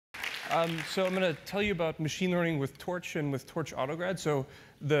So I'm going to tell you about machine learning with Torch and with Torch AutoGrad. So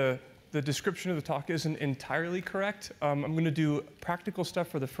the description of the talk isn't entirely correct. I'm going to do practical stuff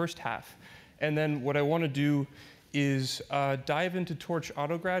for the first half. And then what I want to do is dive into Torch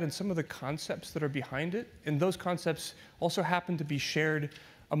AutoGrad and some of the concepts that are behind it. And those concepts also happen to be shared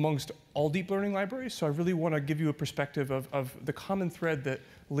amongst all deep learning libraries. So I really want to give you a perspective of the common thread that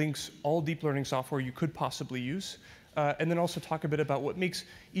links all deep learning software you could possibly use. And then also talk a bit about what makes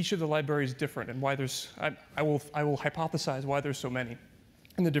each of the libraries different and why there's, I will hypothesize why there's so many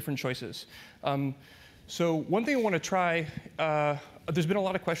and the different choices. So one thing I want to try, there's been a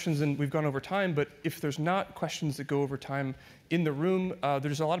lot of questions and we've gone over time, but if there's not questions that go over time in the room,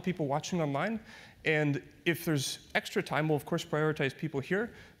 there's a lot of people watching online. And if there's extra time, we'll of course prioritize people here.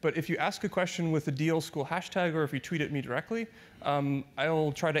 But if you ask a question with the DL School hashtag or if you tweet at me directly,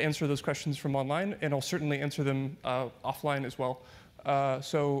 I'll try to answer those questions from online, and I'll certainly answer them offline as well.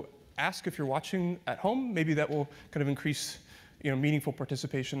 So ask if you're watching at home. Maybe that will kind of increase meaningful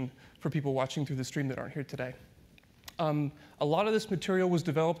participation for people watching through the stream that aren't here today. A lot of this material was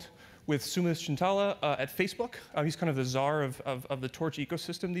developed with Sumit Chintala at Facebook. He's kind of the czar of the Torch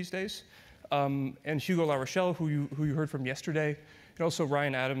ecosystem these days. And Hugo La Rochelle, who you heard from yesterday, and also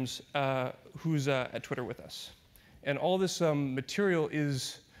Ryan Adams, who's at Twitter with us. And all this material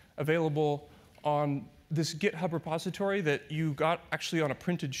is available on this GitHub repository that you got actually on a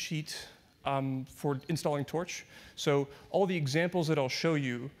printed sheet for installing Torch. So all the examples that I'll show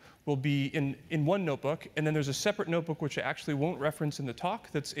you will be in one notebook, and then there's a separate notebook which I actually won't reference in the talk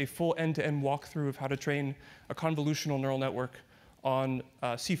that's a full end-to-end walkthrough of how to train a convolutional neural network on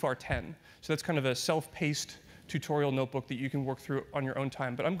CFAR 10. So that's kind of a self-paced tutorial notebook that you can work through on your own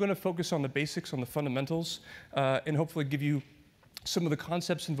time. But I'm going to focus on the basics, on the fundamentals, and hopefully give you some of the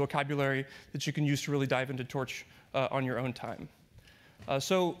concepts and vocabulary that you can use to really dive into Torch on your own time.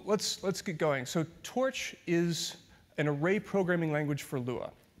 So let's get going. So Torch is an array programming language for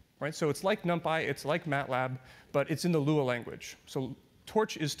Lua. Right? So it's like NumPy, it's like MATLAB, but it's in the Lua language. So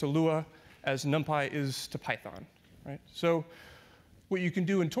Torch is to Lua as NumPy is to Python. Right? So what you can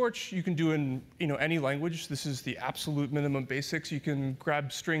do in Torch, you can do in any language. This is the absolute minimum basics. You can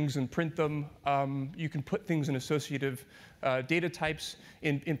grab strings and print them. You can put things in associative data types.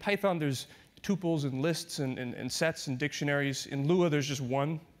 In Python, there's tuples and lists and sets and dictionaries. In Lua, there's just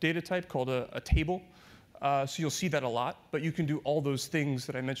one data type called a table. So you'll see that a lot. But you can do all those things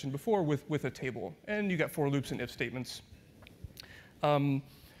that I mentioned before with a table. And you got for loops and if statements.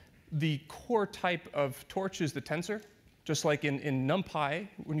 The core type of Torch is the tensor. Just like in NumPy,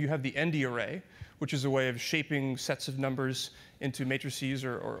 when you have the ND array, which is a way of shaping sets of numbers into matrices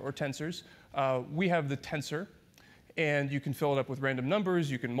or tensors, we have the tensor. And you can fill it up with random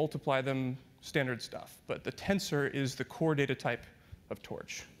numbers. You can multiply them, standard stuff. But the tensor is the core data type of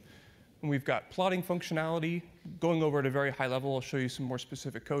Torch. And we've got plotting functionality. Going over at a very high level, I'll show you some more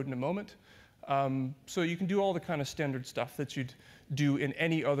specific code in a moment. So you can do all the kind of standard stuff that you'd do in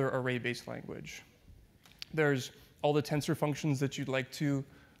any other array-based language. There's all the tensor functions that you'd like to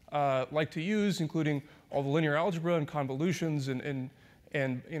use, including all the linear algebra and convolutions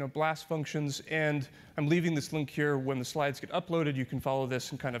and blast functions. And I'm leaving this link here. When the slides get uploaded, you can follow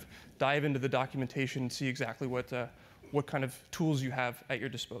this and kind of dive into the documentation and see exactly what kind of tools you have at your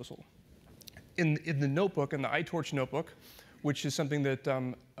disposal. In the notebook, in the iTorch notebook, which is something that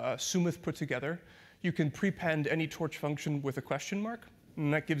Sumit put together, you can prepend any Torch function with a question mark,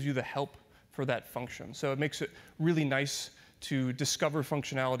 and that gives you the help for that function. So it makes it really nice to discover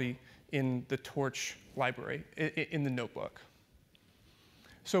functionality in the Torch library, in the notebook.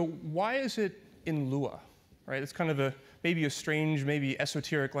 So why is it in Lua? Right? It's kind of maybe a strange, maybe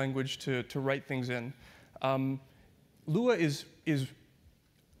esoteric language to write things in. Lua is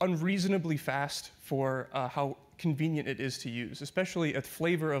unreasonably fast for how convenient it is to use, especially a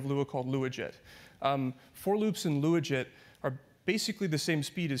flavor of Lua called LuaJIT. For loops in LuaJIT are basically the same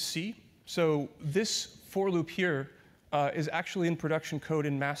speed as C. So this for loop here is actually in production code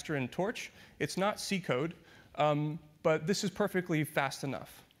in master in Torch. It's not C code, but this is perfectly fast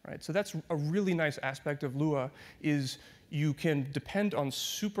enough. Right? So that's a really nice aspect of Lua is you can depend on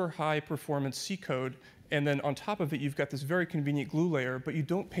super high performance C code, and then on top of it, you've got this very convenient glue layer, but you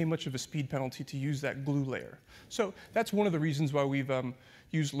don't pay much of a speed penalty to use that glue layer. So that's one of the reasons why we've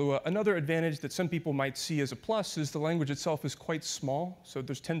used Lua. Another advantage that some people might see as a plus is the language itself is quite small. So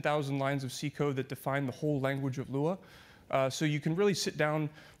there's 10,000 lines of C code that define the whole language of Lua. So you can really sit down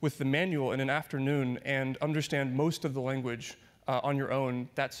with the manual in an afternoon and understand most of the language on your own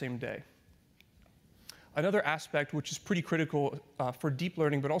that same day. Another aspect which is pretty critical for deep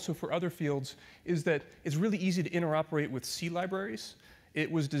learning, but also for other fields, is that it's really easy to interoperate with C libraries.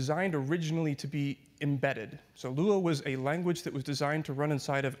 it was designed originally to be embedded. So Lua was a language that was designed to run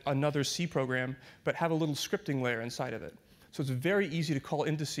inside of another C program, but have a little scripting layer inside of it. So it's very easy to call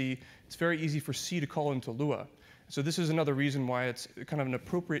into C. It's very easy for C to call into Lua. So this is another reason why it's kind of an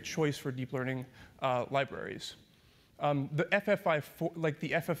appropriate choice for deep learning libraries. The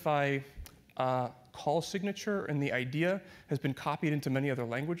FFI call signature and the idea has been copied into many other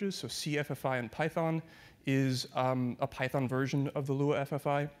languages. So CFFI in Python is a Python version of the Lua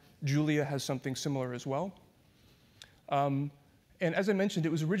FFI. Julia has something similar as well. And as I mentioned,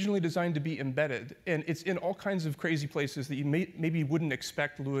 it was originally designed to be embedded, and it's in all kinds of crazy places that you maybe wouldn't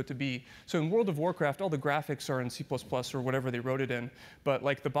expect Lua to be. So in World of Warcraft, all the graphics are in C++ or whatever they wrote it in, but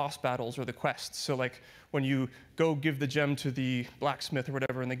like the boss battles or the quests. So like when you go give the gem to the blacksmith or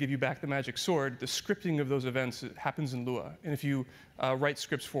whatever, and they give you back the magic sword, the scripting of those events happens in Lua. And if you write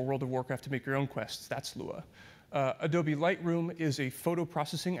scripts for World of Warcraft to make your own quests, that's Lua. Adobe Lightroom is a photo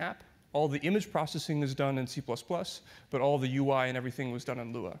processing app. All the image processing is done in C++, but all the UI and everything was done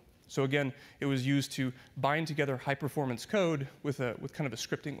in Lua. So again, it was used to bind together high-performance code with kind of a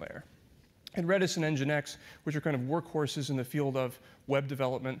scripting layer. And Redis and Nginx, which are kind of workhorses in the field of web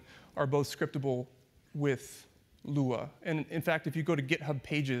development, are both scriptable with Lua. And in fact, if you go to GitHub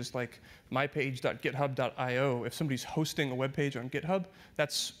pages like mypage.github.io, if somebody's hosting a web page on GitHub,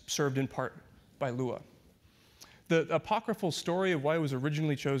 that's served in part by Lua. The apocryphal story of why it was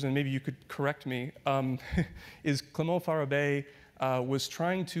originally chosen, maybe you could correct me, is Clément Farabee was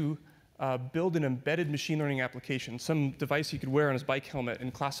trying to build an embedded machine learning application, some device he could wear on his bike helmet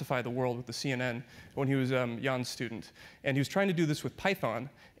and classify the world with the CNN when he was Jan's student. And he was trying to do this with Python,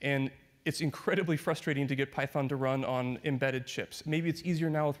 and it's incredibly frustrating to get Python to run on embedded chips. Maybe it's easier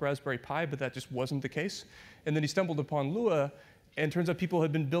now with Raspberry Pi, but that just wasn't the case. And then he stumbled upon Lua, and it turns out people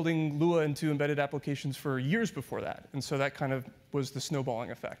had been building Lua into embedded applications for years before that. And so that kind of was the snowballing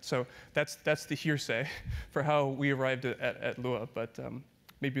effect. So that's the hearsay for how we arrived at Lua, but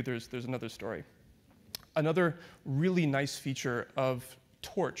maybe there's another story. Another really nice feature of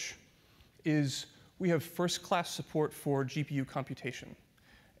Torch is we have first-class support for GPU computation,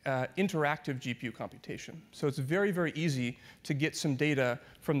 interactive GPU computation. So it's very, very easy to get some data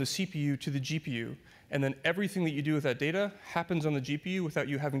from the CPU to the GPU, and then everything that you do with that data happens on the GPU without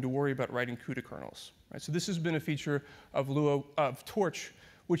you having to worry about writing CUDA kernels. Right? So this has been a feature of Torch,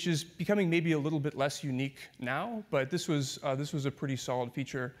 which is becoming maybe a little bit less unique now, but this was a pretty solid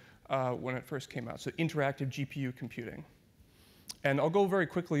feature when it first came out. So interactive GPU computing. And I'll go very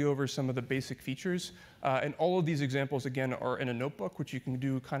quickly over some of the basic features. And all of these examples, again, are in a notebook, which you can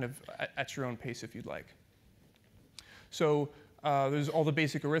do kind of at your own pace if you'd like. So there's all the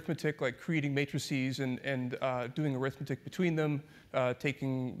basic arithmetic, like creating matrices and doing arithmetic between them,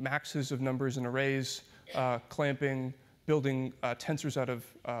 taking maxes of numbers and arrays, clamping, building tensors out of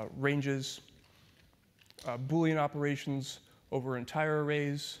ranges, Boolean operations over entire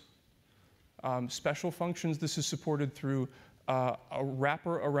arrays, special functions. This is supported through a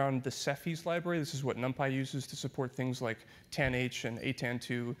wrapper around the Cepheids library. This is what NumPy uses to support things like tanh and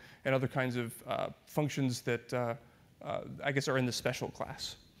atan2 and other kinds of functions that I guess are in the special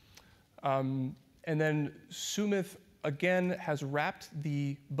class. And then Sumith, again, has wrapped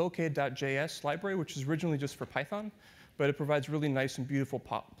the bokeh.js library, which is originally just for Python, but it provides really nice and beautiful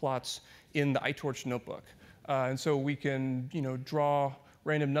plots in the iTorch notebook. And so we can draw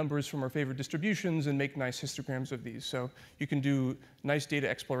random numbers from our favorite distributions and make nice histograms of these. So you can do nice data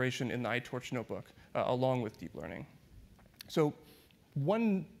exploration in the iTorch notebook along with deep learning. So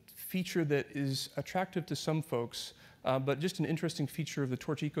one feature that is attractive to some folks, but just an interesting feature of the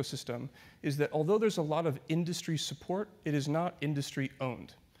Torch ecosystem, is that although there's a lot of industry support, it is not industry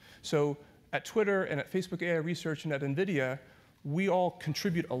owned. So at Twitter and at Facebook AI Research and at NVIDIA, we all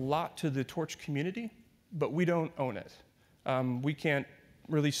contribute a lot to the Torch community, but we don't own it. We can't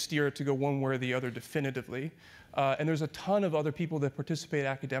really steer it to go one way or the other definitively. And there's a ton of other people that participate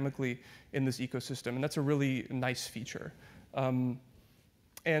academically in this ecosystem, and that's a really nice feature.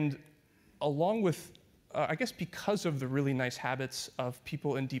 And along with, I guess because of the really nice habits of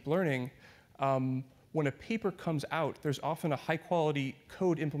people in deep learning, when a paper comes out, there's often a high-quality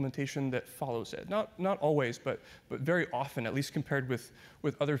code implementation that follows it. Not always, but very often, at least compared with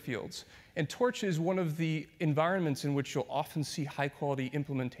other fields. And Torch is one of the environments in which you'll often see high-quality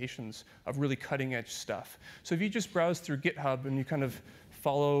implementations of really cutting-edge stuff. So if you just browse through GitHub and you kind of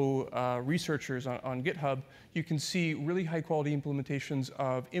follow researchers on GitHub, you can see really high-quality implementations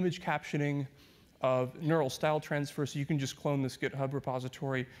of image captioning, of neural style transfer, so you can just clone this GitHub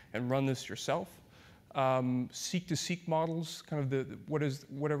repository and run this yourself. Seek-to-seek models, kind of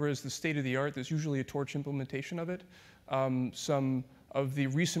whatever is the state of the art. There's usually a Torch implementation of it. Some of the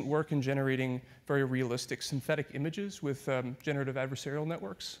recent work in generating very realistic synthetic images with generative adversarial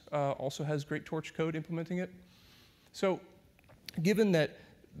networks. Also has great Torch code implementing it. So given that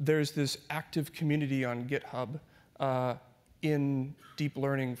there's this active community on GitHub in deep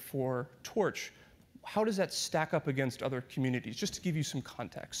learning for Torch, how does that stack up against other communities? Just to give you some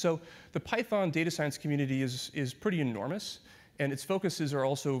context. So the Python data science community is pretty enormous, and its focuses are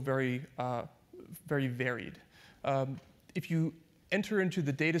also very, very varied. If you enter into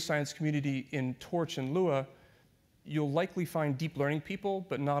the data science community in Torch and Lua, you'll likely find deep learning people,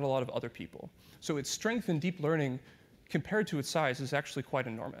 but not a lot of other people. So its strength in deep learning, compared to its size, is actually quite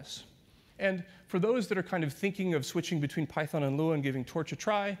enormous. And for those that are kind of thinking of switching between Python and Lua and giving Torch a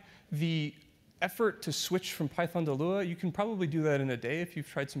try, the effort to switch from Python to Lua, you can probably do that in a day if you've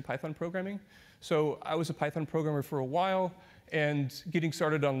tried some Python programming. So I was a Python programmer for a while, and getting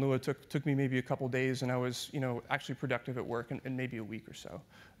started on Lua took me maybe a couple days, and I was actually productive at work in maybe a week or so.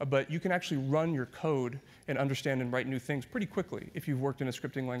 But you can actually run your code and understand and write new things pretty quickly if you've worked in a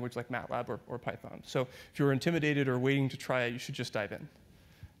scripting language like MATLAB or Python. So if you're intimidated or waiting to try it, you should just dive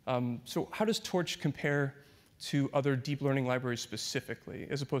in. So how does Torch compare to other deep learning libraries specifically,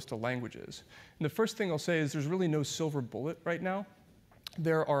 as opposed to languages? And the first thing I'll say is there's really no silver bullet right now.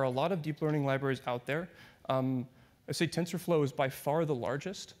 There are a lot of deep learning libraries out there. I say TensorFlow is by far the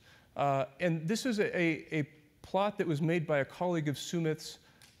largest. And this is a plot that was made by a colleague of Sumit's,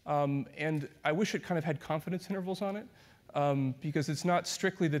 and I wish it kind of had confidence intervals on it, because it's not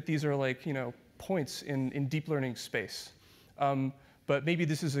strictly that these are like points in deep learning space. But maybe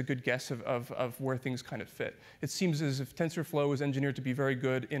this is a good guess of where things kind of fit. It seems as if TensorFlow was engineered to be very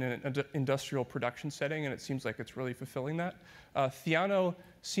good in an industrial production setting, and it seems like it's really fulfilling that. Theano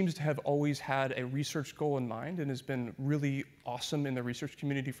seems to have always had a research goal in mind and has been really awesome in the research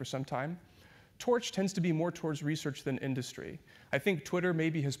community for some time. Torch tends to be more towards research than industry. I think Twitter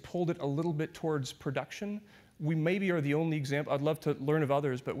maybe has pulled it a little bit towards production. We maybe are the only example, I'd love to learn of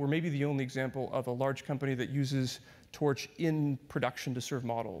others, but we're maybe the only example of a large company that uses Torch in production to serve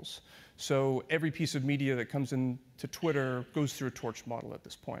models. So every piece of media that comes into Twitter goes through a Torch model at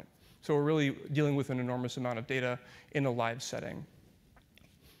this point. So we're really dealing with an enormous amount of data in a live setting.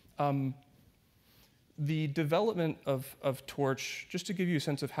 The development of Torch, just to give you a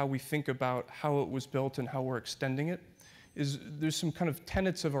sense of how we think about how it was built and how we're extending it, is there's some kind of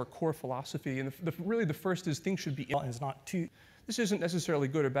tenets of our core philosophy. And really the first is things should be it's not too. This isn't necessarily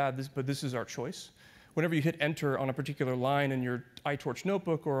good or bad, but this is our choice. Whenever you hit enter on a particular line in your iTorch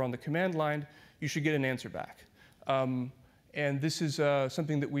notebook or on the command line, you should get an answer back. And this is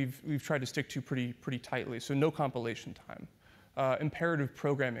something that we've tried to stick to pretty tightly. So no compilation time. Imperative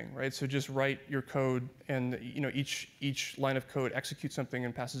programming, right? So just write your code, and each line of code executes something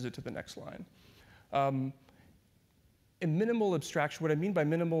and passes it to the next line. In minimal abstraction, what I mean by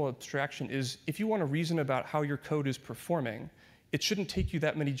minimal abstraction is if you want to reason about how your code is performing, it shouldn't take you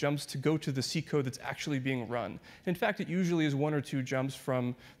that many jumps to go to the C code that's actually being run. In fact, it usually is 1 or 2 jumps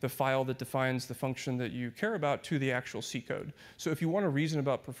from the file that defines the function that you care about to the actual C code. So if you want to reason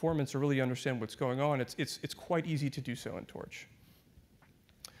about performance or really understand what's going on, it's quite easy to do so in Torch.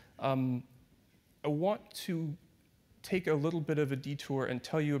 I want to take a little bit of a detour and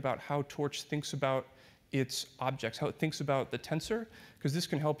tell you about how Torch thinks about its objects, how it thinks about the tensor, because this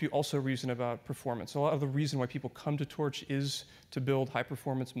can help you also reason about performance. A lot of the reason why people come to Torch is to build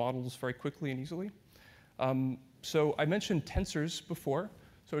high-performance models very quickly and easily. So I mentioned tensors before.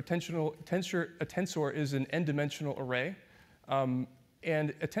 So a tensor is an n-dimensional array. And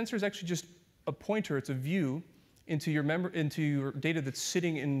a tensor is actually just a pointer. It's a view into your data that's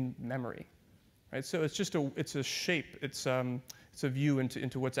sitting in memory. Right? So it's just a shape. It's a view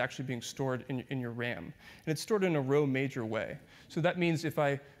into what's actually being stored in your RAM. And it's stored in a row major way. So that means if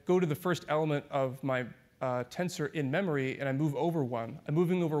I go to the first element of my tensor in memory and I move over one, I'm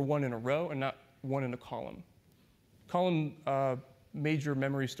moving over one in a row and not one in a column. Column major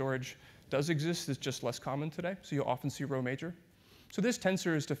memory storage does exist, it's just less common today. So you'll often see row major. So this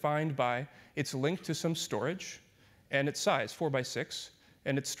tensor is defined by its link to some storage and its size, 4 by 6.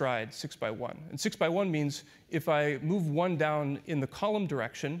 And its stride, 6 by 1. And 6 by 1 means if I move 1 down in the column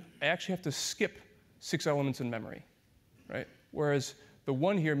direction, I actually have to skip 6 elements in memory, right? Whereas the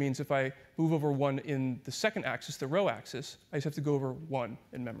 1 here means if I move over 1 in the second axis, the row axis, I just have to go over 1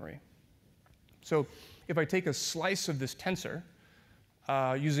 in memory. So if I take a slice of this tensor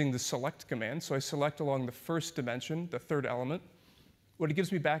using the select command, so I select along the first dimension, the third element, what it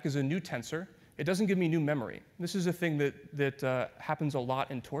gives me back is a new tensor. It doesn't give me new memory. This is a thing that happens a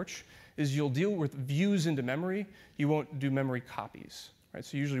lot in Torch, is you'll deal with views into memory. You won't do memory copies, right?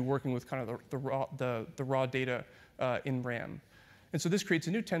 So you're usually working with kind of the raw data in RAM. And so this creates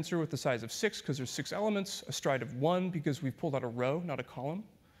a new tensor with the size of 6 because there's 6 elements, a stride of 1 because we've pulled out a row, not a column,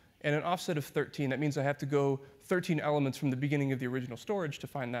 and an offset of 13. That means I have to go 13 elements from the beginning of the original storage to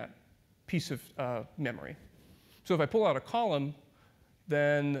find that piece of memory. So if I pull out a column,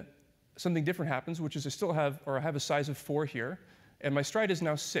 then something different happens, which is I have a size of 4 here, and my stride is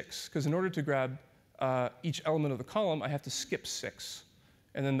now 6, because in order to grab each element of the column, I have to skip 6.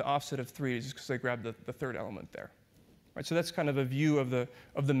 And then the offset of 3 is because I grabbed the third element there. Right, so that's kind of a view of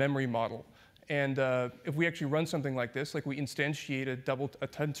the memory model. And if we actually run something like this, like we instantiate a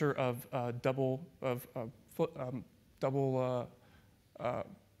tensor of double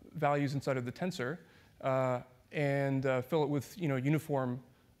values inside of the tensor, and fill it with uniform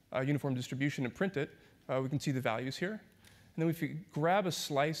distribution and print it, we can see the values here. And then if you grab a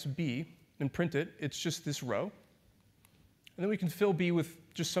slice B and print it, it's just this row. And then we can fill B with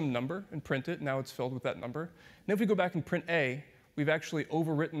just some number and print it. Now it's filled with that number. And if we go back and print A, we've actually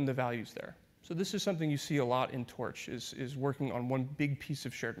overwritten the values there. So this is something you see a lot in Torch, is working on one big piece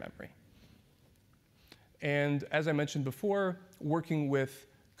of shared memory. And as I mentioned before, working with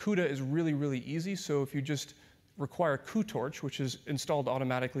CUDA is really, really easy. So if you just require cuTorch, which is installed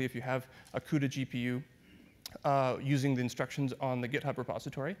automatically if you have a CUDA GPU using the instructions on the GitHub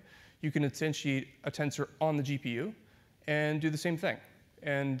repository, you can instantiate a tensor on the GPU and do the same thing,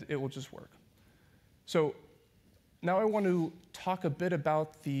 and it will just work. So now I want to talk a bit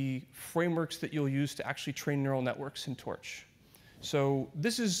about the frameworks that you'll use to actually train neural networks in Torch. So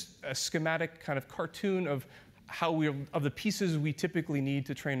this is a schematic kind of cartoon of of the pieces we typically need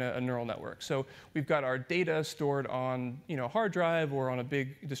to train a neural network. So we've got our data stored on a hard drive or on a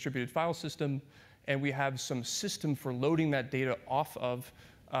big distributed file system, and we have some system for loading that data off of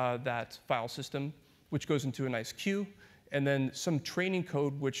that file system, which goes into a nice queue, and then some training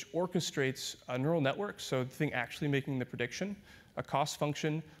code which orchestrates a neural network, so the thing actually making the prediction, a cost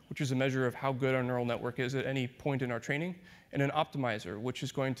function, which is a measure of how good our neural network is at any point in our training, and an optimizer, which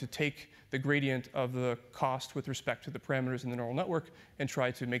is going to take the gradient of the cost with respect to the parameters in the neural network and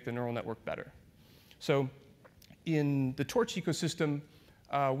try to make the neural network better. So in the Torch ecosystem,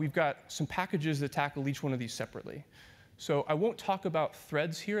 we've got some packages that tackle each one of these separately. So I won't talk about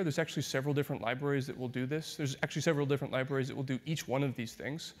threads here. There's actually several different libraries that will do this. There's actually several different libraries that will do each one of these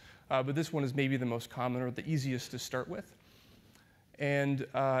things. But this one is maybe the most common or the easiest to start with. And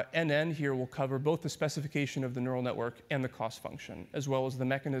NN here will cover both the specification of the neural network and the cost function, as well as the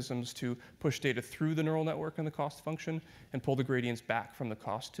mechanisms to push data through the neural network and the cost function and pull the gradients back from the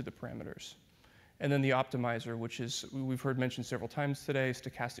cost to the parameters. And then the optimizer, which is, we've heard mentioned several times today,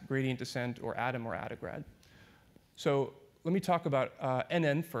 stochastic gradient descent or ADAM or ADAGRAD. So let me talk about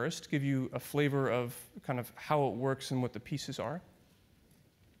NN first, give you a flavor of kind of how it works and what the pieces are.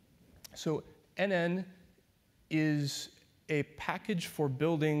 So NN is a package for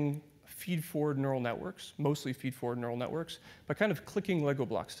building feed-forward neural networks, mostly feed-forward neural networks, by kind of clicking Lego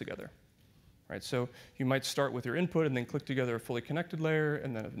blocks together. Right, so you might start with your input and then click together a fully connected layer,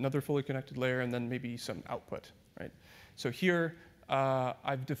 and then another fully connected layer, and then maybe some output. Right? So here,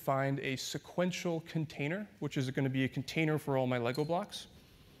 I've defined a sequential container, which is going to be a container for all my Lego blocks.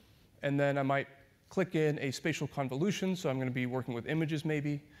 And then I might click in a spatial convolution, so I'm going to be working with images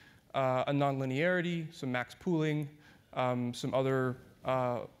maybe, a nonlinearity, some max pooling, some other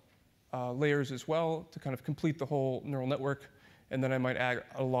layers as well to kind of complete the whole neural network. And then I might add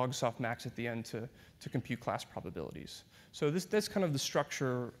a log softmax at the end to compute class probabilities. So that's kind of the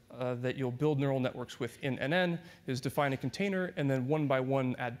structure that you'll build neural networks with in NN, is define a container and then one by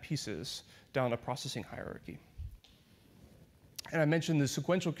one add pieces down a processing hierarchy. And I mentioned the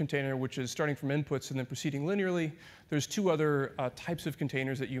sequential container, which is starting from inputs and then proceeding linearly. There's two other types of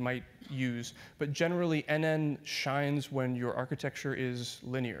containers that you might use, but generally NN shines when your architecture is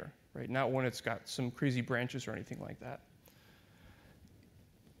linear, right? Not when it's got some crazy branches or anything like that.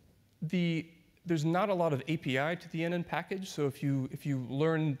 There's not a lot of API to the NN package, so if you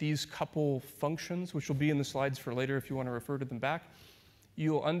learn these couple functions, which will be in the slides for later if you want to refer to them back,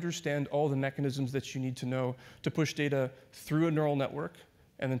 you'll understand all the mechanisms that you need to know to push data through a neural network,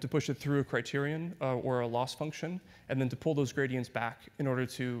 and then to push it through a criterion or a loss function, and then to pull those gradients back in order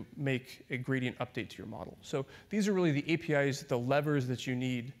to make a gradient update to your model. So these are really the APIs, the levers that you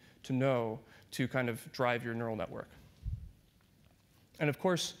need to know to kind of drive your neural network. And of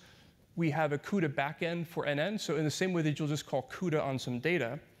course, we have a CUDA backend for NN. So in the same way that you'll just call CUDA on some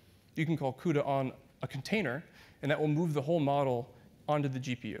data, you can call CUDA on a container, and that will move the whole model onto the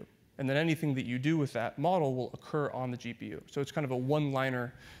GPU. And then anything that you do with that model will occur on the GPU. So it's kind of a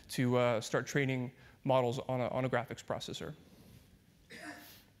one-liner to start training models on a graphics processor.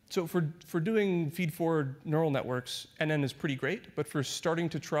 So for doing feed-forward neural networks, NN is pretty great, but for starting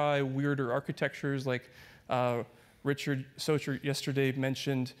to try weirder architectures like Richard Socher yesterday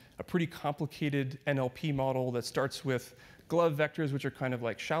mentioned a pretty complicated NLP model that starts with glove vectors, which are kind of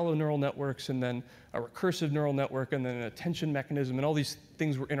like shallow neural networks, and then a recursive neural network, and then an attention mechanism, and all these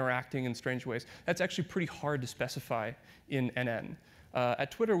things were interacting in strange ways. That's actually pretty hard to specify in NN.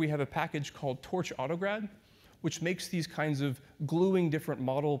 At Twitter, we have a package called Torch Autograd, which makes these kinds of gluing different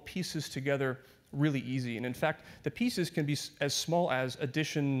model pieces together really easy. And in fact, the pieces can be as small as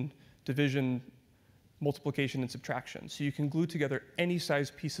addition, division, multiplication, and subtraction. So you can glue together any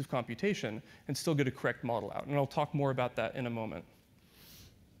size piece of computation and still get a correct model out. And I'll talk more about that in a moment.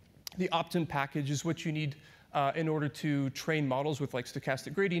 The Optim package is what you need in order to train models with like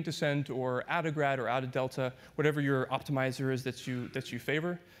stochastic gradient descent or AdaGrad or AdaDelta, whatever your optimizer is that you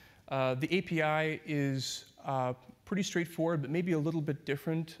favor. The API is pretty straightforward, but maybe a little bit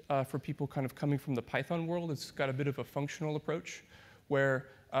different for people kind of coming from the Python world. It's got a bit of a functional approach where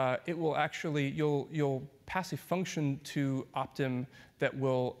it will actually, you'll pass a function to Optim that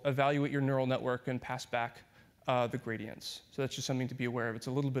will evaluate your neural network and pass back the gradients. So that's just something to be aware of. It's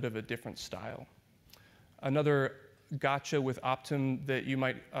a little bit of a different style. Another gotcha with Optim that you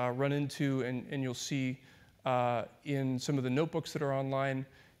might run into and you'll see in some of the notebooks that are online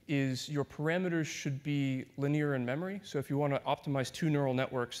is your parameters should be linear in memory. So if you want to optimize two neural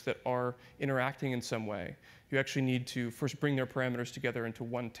networks that are interacting in some way, you actually need to first bring their parameters together into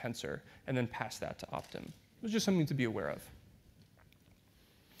one tensor and then pass that to Optim. It's just something to be aware of.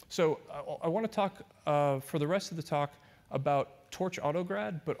 So I want to talk for the rest of the talk about Torch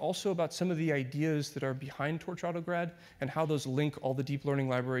Autograd, but also about some of the ideas that are behind Torch Autograd and how those link all the deep learning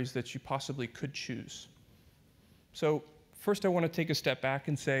libraries that you possibly could choose. So first, I want to take a step back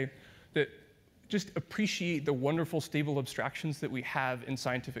and say that just appreciate the wonderful stable abstractions that we have in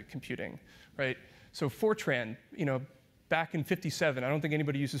scientific computing, right? So Fortran, back in 57, I don't think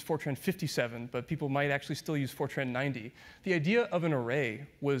anybody uses Fortran 57, but people might actually still use Fortran 90. The idea of an array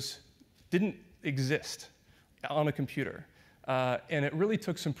didn't exist on a computer. And it really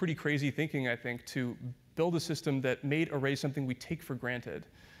took some pretty crazy thinking, I think, to build a system that made arrays something we take for granted.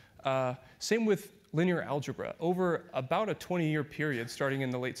 Same with linear algebra. Over about a 20-year period, starting in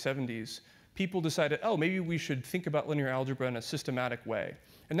the late 70s, people decided, oh, maybe we should think about linear algebra in a systematic way.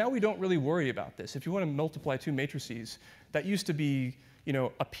 And now we don't really worry about this. If you want to multiply two matrices, that used to be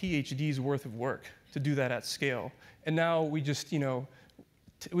a PhD's worth of work to do that at scale. And now we just, we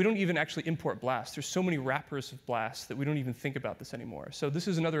don't even actually import BLAST. There's so many wrappers of BLAST that we don't even think about this anymore. So this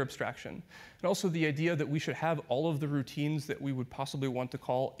is another abstraction. And also the idea that we should have all of the routines that we would possibly want to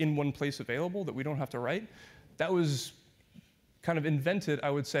call in one place available, that we don't have to write. That was kind of invented, I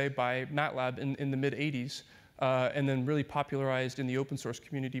would say, by MATLAB in the mid-'80s, and then really popularized in the open source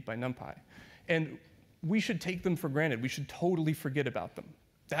community by NumPy. And we should take them for granted. We should totally forget about them.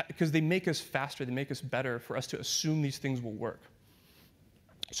 Because they make us faster, they make us better for us to assume these things will work.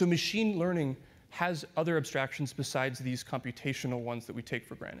 So machine learning has other abstractions besides these computational ones that we take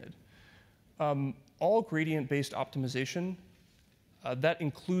for granted. All gradient-based optimization, that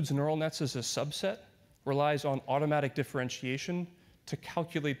includes neural nets as a subset, relies on automatic differentiation to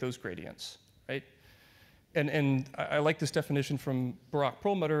calculate those gradients, right? And I like this definition from Barak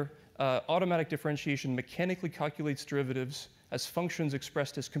Perlmutter. Automatic differentiation mechanically calculates derivatives as functions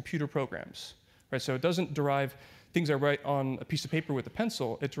expressed as computer programs, right? So it doesn't derive things I write on a piece of paper with a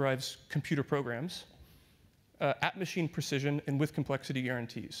pencil. It derives computer programs at machine precision and with complexity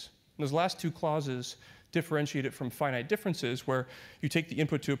guarantees. And those last two clauses differentiate it from finite differences, where you take the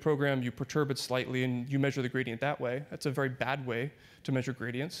input to a program, you perturb it slightly, and you measure the gradient that way. That's a very bad way to measure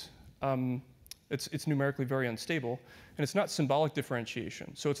gradients. It's numerically very unstable, and it's not symbolic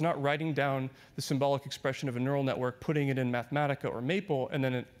differentiation. So it's not writing down the symbolic expression of a neural network, putting it in Mathematica or Maple, and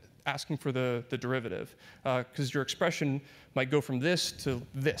then asking for the derivative, because your expression might go from this to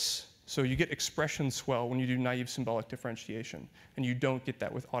this. So you get expression swell when you do naive symbolic differentiation, and you don't get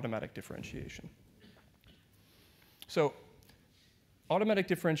that with automatic differentiation. So automatic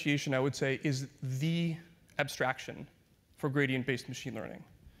differentiation, I would say, is the abstraction for gradient-based machine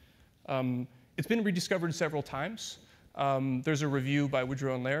learning. It's been rediscovered several times. There's a review by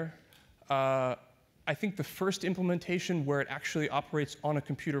Woodrow and Lair. I think the first implementation where it actually operates on a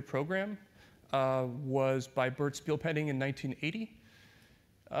computer program was by Bert Spielpenning in 1980.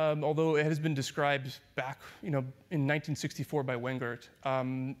 Although it has been described back in 1964 by Wengert.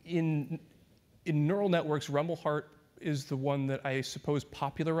 In neural networks, Rumelhart is the one that I suppose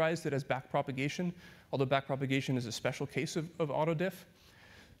popularized it as backpropagation, although backpropagation is a special case of autodiff.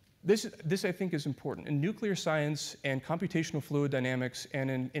 This I think is important. In nuclear science and computational fluid dynamics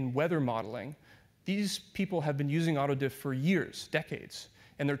and in weather modeling, these people have been using AutoDiff for years, decades,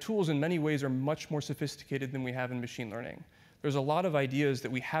 and their tools in many ways are much more sophisticated than we have in machine learning. There's a lot of ideas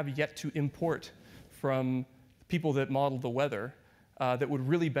that we have yet to import from people that model the weather that would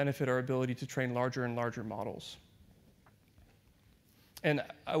really benefit our ability to train larger and larger models. And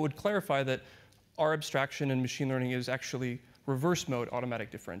I would clarify that our abstraction in machine learning is actually reverse mode automatic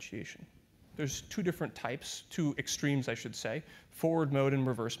differentiation. There's two different types, two extremes, I should say, forward mode and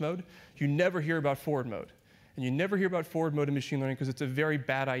reverse mode. You never hear about forward mode. And you never hear about forward mode in machine learning because it's a very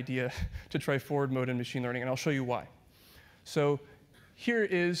bad idea to try forward mode in machine learning, and I'll show you why. So here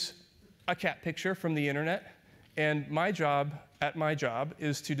is a cat picture from the internet, and my job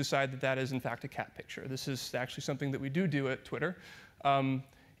is to decide that that is in fact a cat picture. This is actually something that we do at Twitter.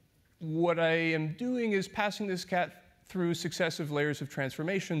 What I am doing is passing this cat through successive layers of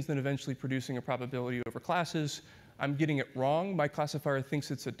transformations, then eventually producing a probability over classes. I'm getting it wrong. My classifier thinks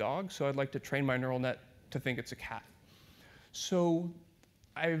it's a dog, so I'd like to train my neural net to think it's a cat. So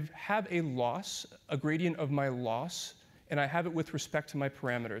I have a loss, a gradient of my loss, and I have it with respect to my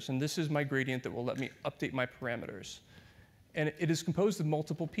parameters. And this is my gradient that will let me update my parameters. And it is composed of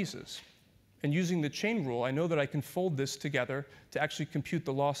multiple pieces. And using the chain rule, I know that I can fold this together to actually compute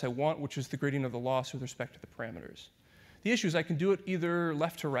the loss I want, which is the gradient of the loss with respect to the parameters. The issue is I can do it either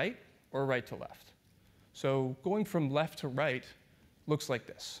left to right or right to left. So going from left to right looks like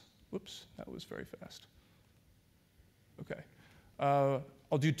this. Whoops, that was very fast. OK.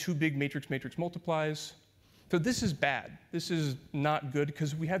 I'll do two big matrix-matrix multiplies. So this is bad. This is not good,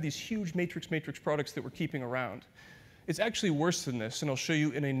 because we have these huge matrix-matrix products that we're keeping around. It's actually worse than this, and I'll show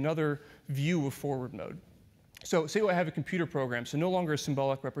you in another view of forward mode. So say I have a computer program, so no longer a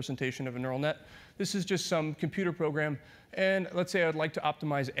symbolic representation of a neural net. This is just some computer program, and let's say I'd like to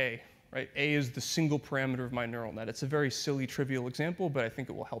optimize A. Right? A is the single parameter of my neural net. It's a very silly, trivial example, but I think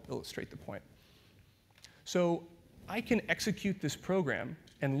it will help illustrate the point. So I can execute this program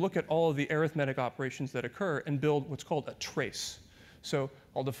and look at all of the arithmetic operations that occur and build what's called a trace. So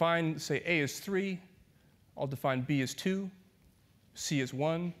I'll define, say, A is 3. I'll define B as 2, C is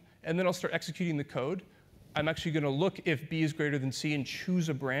 1, and then I'll start executing the code. I'm actually going to look if B is greater than C and choose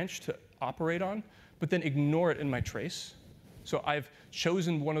a branch to operate on, but then ignore it in my trace. So I've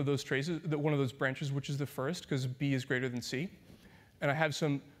chosen one of those traces, one of those branches, which is the first, because B is greater than C. And I have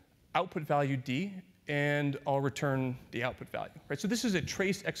some output value D, and I'll return the output value. Right? So this is a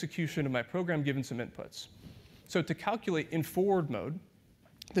trace execution of my program given some inputs. So to calculate in forward mode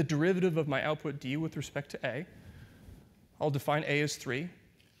the derivative of my output D with respect to A, I'll define A as 3,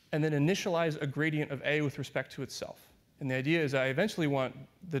 and then initialize a gradient of A with respect to itself. And the idea is I eventually want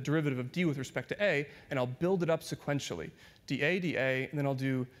the derivative of D with respect to A, and I'll build it up sequentially. dA, dA, and then I'll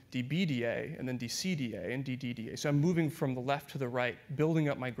do dB, dA, and then dC, dA, and dd, dA. So I'm moving from the left to the right, building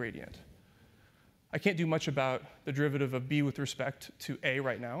up my gradient. I can't do much about the derivative of B with respect to A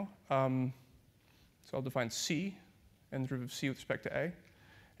right now. So I'll define C, and the derivative of C with respect to A.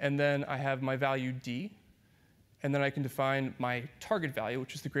 And then I have my value D, and then I can define my target value,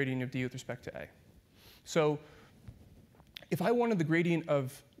 which is the gradient of D with respect to A. So if I wanted the gradient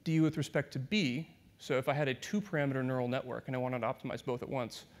of D with respect to B, so if I had a two-parameter neural network and I wanted to optimize both at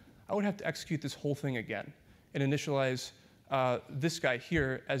once, I would have to execute this whole thing again and initialize this guy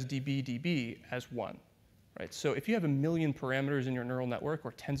here as dB, dB as 1. Right? So if you have 1 million parameters in your neural network,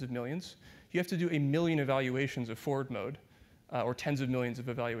 or tens of millions, you have to do 1 million evaluations of forward mode, or tens of millions of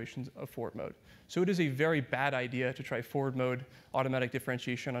evaluations of forward mode. So it is a very bad idea to try forward mode automatic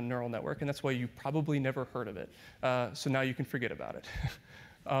differentiation on a neural network, and that's why you probably never heard of it. So now you can forget about it.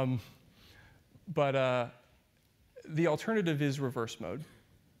 But the alternative is reverse mode,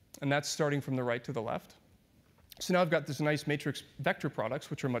 and that's starting from the right to the left. So now I've got this nice matrix vector products,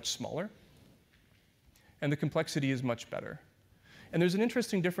 which are much smaller, and the complexity is much better. And there's an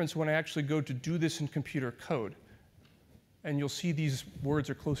interesting difference when I actually go to do this in computer code. And you'll see these words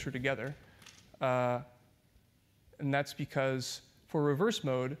are closer together. And that's because for reverse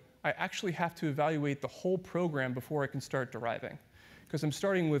mode, I actually have to evaluate the whole program before I can start deriving. Because I'm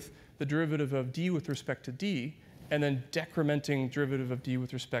starting with the derivative of D with respect to D, and then decrementing derivative of D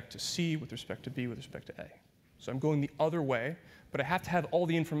with respect to C, with respect to B, with respect to A. So I'm going the other way, but I have to have all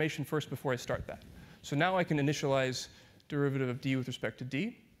the information first before I start that. So now I can initialize derivative of D with respect to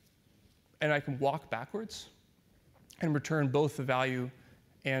D, and I can walk backwards and return both the value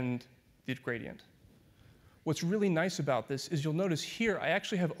and the gradient. What's really nice about this is you'll notice here I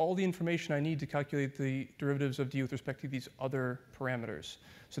actually have all the information I need to calculate the derivatives of D with respect to these other parameters.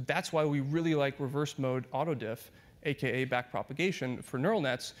 So that's why we really like reverse mode AutoDiff, aka backpropagation for neural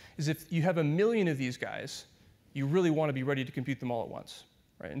nets, is if you have a million of these guys, you really want to be ready to compute them all at once.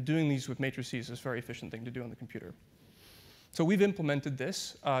 Right? And doing these with matrices is a very efficient thing to do on the computer. So we've implemented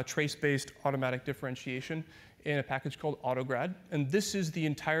this trace-based automatic differentiation in a package called AutoGrad. And this is the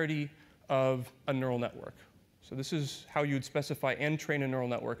entirety of a neural network. So this is how you would specify and train a neural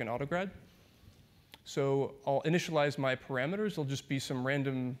network in AutoGrad. So I'll initialize my parameters. They'll just be some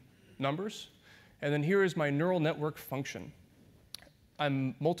random numbers. And then here is my neural network function.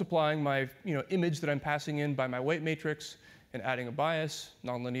 I'm multiplying my image that I'm passing in by my weight matrix and adding a bias,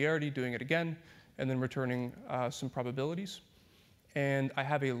 nonlinearity, doing it again, and then returning some probabilities. And I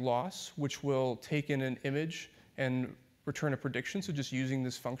have a loss, which will take in an image and return a prediction, so just using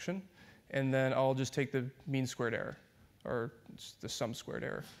this function. And then I'll just take the mean squared error, or the sum squared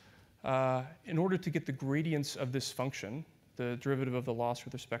error. In order to get the gradients of this function, the derivative of the loss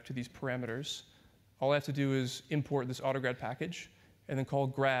with respect to these parameters, all I have to do is import this AutoGrad package and then call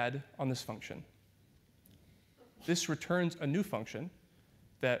grad on this function. This returns a new function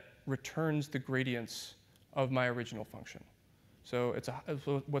that returns the gradients of my original function. So it's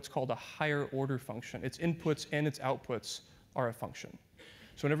what's called a higher order function. Its inputs and its outputs are a function.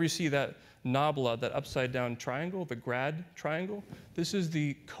 So whenever you see that nabla, that upside down triangle, the grad triangle, this is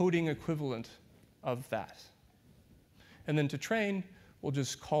the coding equivalent of that. And then to train, we'll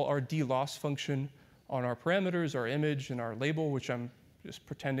just call our dloss function on our parameters, our image, and our label, which I'm just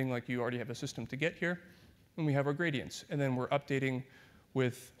pretending like you already have a system to get here. And we have our gradients. And then we're updating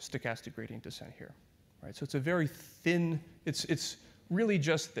with stochastic gradient descent here. Right? So it's a very thin, it's really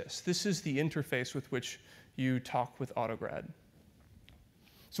just this. This is the interface with which you talk with AutoGrad.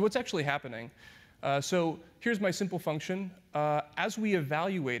 So what's actually happening? So here's my simple function. As we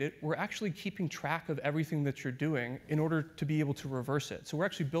evaluate it, we're actually keeping track of everything that you're doing in order to be able to reverse it. So we're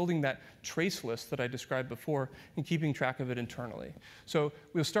actually building that trace list that I described before and keeping track of it internally. So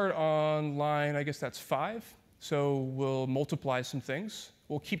we'll start on line, I guess that's 5. So we'll multiply some things.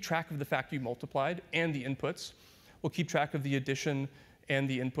 We'll keep track of the fact you multiplied and the inputs. We'll keep track of the addition and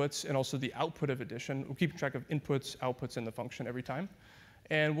the inputs and also the output of addition. We'll keep track of inputs, outputs in the function every time.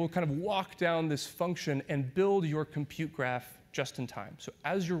 And we'll kind of walk down this function and build your compute graph just in time. So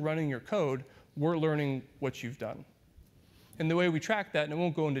as you're running your code, we're learning what you've done. And the way we track that, and I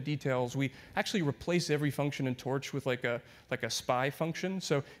won't go into details, we actually replace every function in Torch with like a spy function.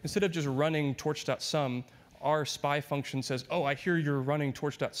 So instead of just running torch.sum, our spy function says, oh, I hear you're running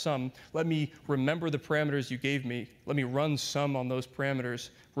torch.sum. Let me remember the parameters you gave me. Let me run sum on those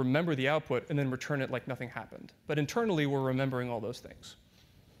parameters, remember the output, and then return it like nothing happened. But internally, we're remembering all those things.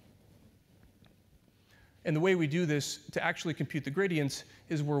 And the way we do this to actually compute the gradients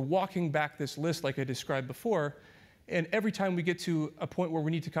is we're walking back this list like I described before, and every time we get to a point where we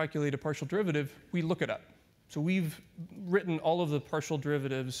need to calculate a partial derivative, we look it up. So we've written all of the partial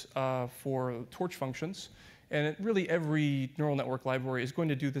derivatives for torch functions, and really every neural network library is going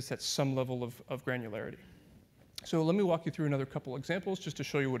to do this at some level of granularity. So let me walk you through another couple examples just to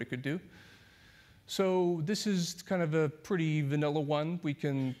show you what it could do. So this is kind of a pretty vanilla one. We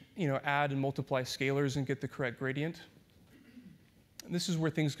can add and multiply scalars and get the correct gradient. And this is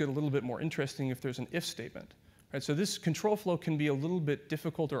where things get a little bit more interesting if there's an if statement. Right? So this control flow can be a little bit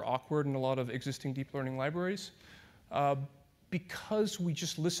difficult or awkward in a lot of existing deep learning libraries. Because we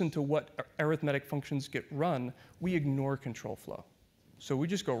just listen to what arithmetic functions get run, we ignore control flow. So we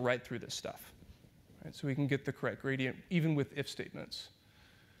just go right through this stuff. Right? So we can get the correct gradient even with if statements.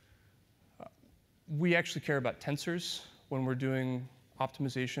 We actually care about tensors when we're doing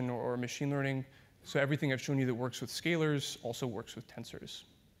optimization or machine learning. So everything I've shown you that works with scalars also works with tensors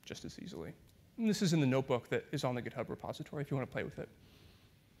just as easily. And this is in the notebook that is on the GitHub repository if you want to play with it.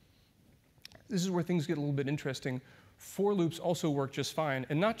 This is where things get a little bit interesting. For loops also work just fine,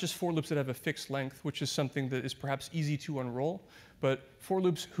 and not just for loops that have a fixed length, which is something that is perhaps easy to unroll, but for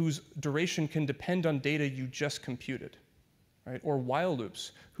loops whose duration can depend on data you just computed. Right? Or while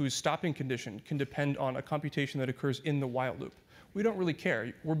loops, whose stopping condition can depend on a computation that occurs in the while loop. We don't really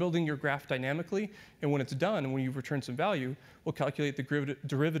care. We're building your graph dynamically, and when it's done, and when you've returned some value, we'll calculate the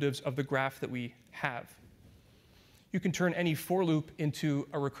derivatives of the graph that we have. You can turn any for loop into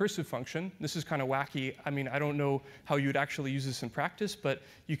a recursive function. This is kind of wacky. I mean, I don't know how you'd actually use this in practice, but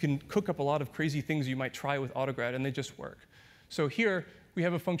you can cook up a lot of crazy things you might try with AutoGrad, and they just work. So here, we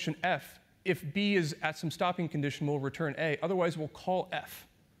have a function f. If b is at some stopping condition, we'll return a. Otherwise, we'll call f.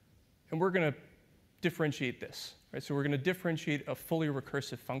 And we're going to differentiate this. Right? So we're going to differentiate a fully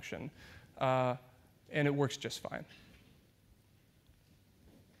recursive function. And it works just fine.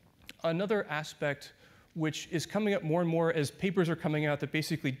 Another aspect which is coming up more and more as papers are coming out that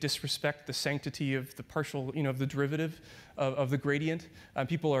basically disrespect the sanctity of the partial, of the derivative of the gradient.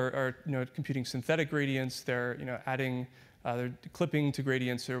 People are computing synthetic gradients. They're adding, they're clipping to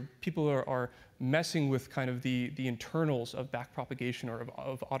gradients. People are messing with kind of the internals of backpropagation or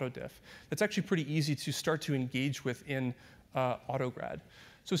of autodiff. That's actually pretty easy to start to engage with in AutoGrad.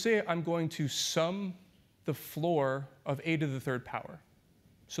 So say I'm going to sum the floor of a to the third power.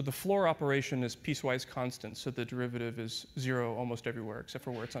 So the floor operation is piecewise constant, so the derivative is 0 almost everywhere except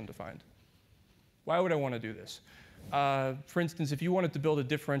for where it's undefined. Why would I want to do this? For instance, if you wanted to build a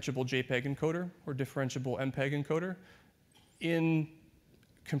differentiable JPEG encoder or differentiable MPEG encoder, in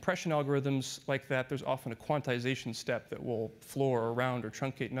compression algorithms like that, there's often a quantization step that will floor or round or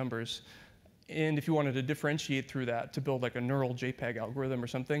truncate numbers. And if you wanted to differentiate through that to build like a neural JPEG algorithm or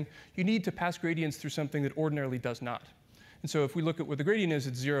something, you need to pass gradients through something that ordinarily does not. And so if we look at what the gradient is,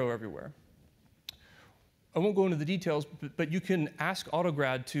 it's 0 everywhere. I won't go into the details, but you can ask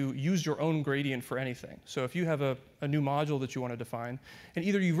AutoGrad to use your own gradient for anything. So if you have a new module that you want to define, and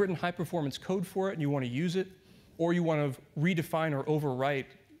either you've written high-performance code for it and you want to use it, or you want to redefine or overwrite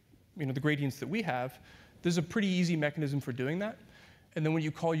the gradients that we have, there's a pretty easy mechanism for doing that. And then when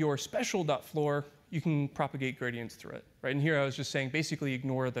you call your special.floor, you can propagate gradients through it. Right? And here I was just saying, basically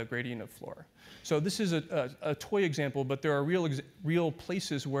ignore the gradient of floor. So this is a toy example, but there are real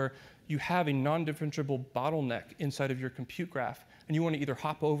places where you have a non-differentiable bottleneck inside of your compute graph, and you want to either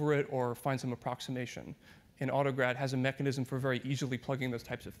hop over it or find some approximation. And AutoGrad has a mechanism for very easily plugging those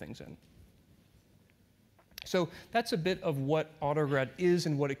types of things in. So that's a bit of what AutoGrad is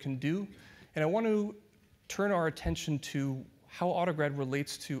and what it can do. And I want to turn our attention to how AutoGrad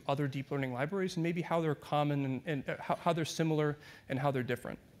relates to other deep learning libraries and maybe how they're common and how they're similar and how they're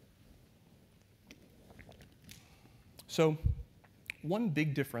different. So one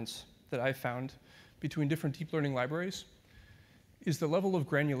big difference that I found between different deep learning libraries is the level of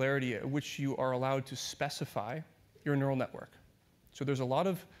granularity at which you are allowed to specify your neural network. So there's a lot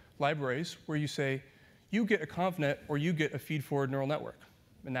of libraries where you say, you get a ConvNet or you get a feed-forward neural network,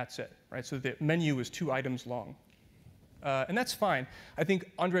 and that's it. Right? So the menu is 2 items long. And that's fine. I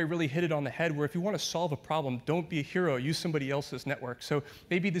think Andre really hit it on the head where if you want to solve a problem, don't be a hero, use somebody else's network. So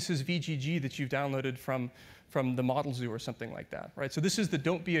maybe this is VGG that you've downloaded from the Model Zoo or something like that. Right? So this is the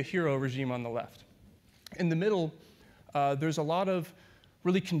don't be a hero regime on the left. In the middle, there's a lot of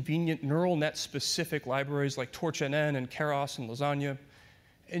really convenient neural net specific libraries like TorchNN and Keras and Lasagna.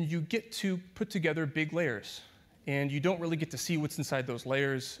 And you get to put together big layers. And you don't really get to see what's inside those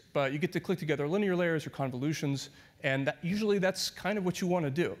layers, but you get to click together linear layers or convolutions, and usually that's kind of what you want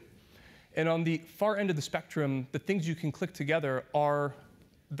to do. And on the far end of the spectrum, the things you can click together are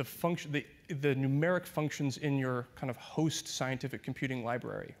the numeric functions in your kind of host scientific computing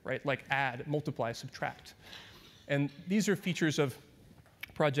library, right? Like add, multiply, subtract. And these are features of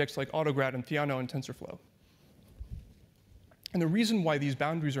projects like AutoGrad and Theano and TensorFlow. And the reason why these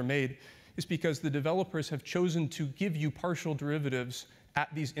boundaries are made is because the developers have chosen to give you partial derivatives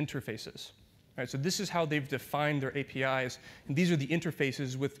at these interfaces. Right, so this is how they've defined their APIs, and these are the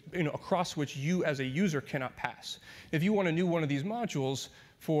interfaces across which you as a user cannot pass. If you want a new one of these modules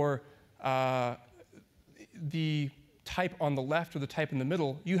for the type on the left or the type in the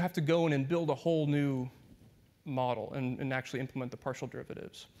middle, you have to go in and build a whole new model and actually implement the partial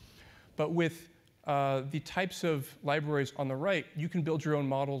derivatives. But with the types of libraries on the right, you can build your own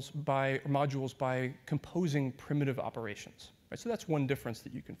modules by composing primitive operations. Right? So that's one difference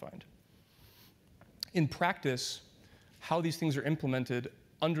that you can find. In practice, how these things are implemented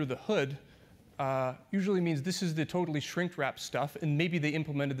under the hood usually means this is the totally shrink-wrapped stuff, and maybe they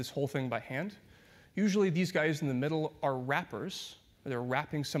implemented this whole thing by hand. Usually these guys in the middle are wrappers. They're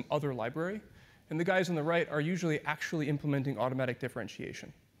wrapping some other library. And the guys on the right are usually actually implementing automatic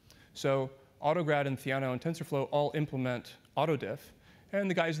differentiation. So AutoGrad and Theano and TensorFlow all implement autodiff, and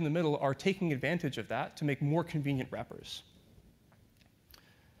the guys in the middle are taking advantage of that to make more convenient wrappers.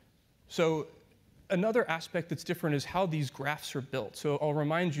 So another aspect that's different is how these graphs are built. So I'll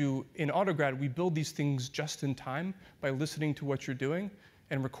remind you, in AutoGrad, we build these things just in time by listening to what you're doing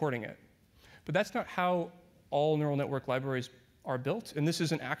and recording it. But that's not how all neural network libraries are built, and this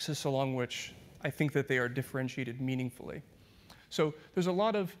is an axis along which I think that they are differentiated meaningfully. So there's a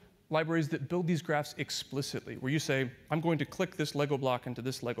lot of libraries that build these graphs explicitly, where you say, I'm going to click this Lego block into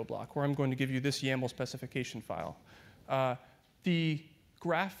this Lego block, or I'm going to give you this YAML specification file. The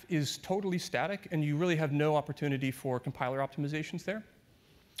graph is totally static, and you really have no opportunity for compiler optimizations there.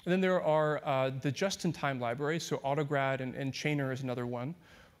 And then there are the just-in-time libraries, so AutoGrad and Chainer is another one,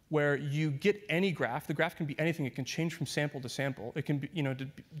 where you get any graph. The graph can be anything. It can change from sample to sample. It can be,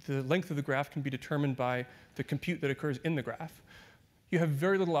 the length of the graph can be determined by the compute that occurs in the graph. You have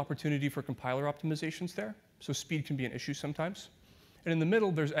very little opportunity for compiler optimizations there, so speed can be an issue sometimes. And in the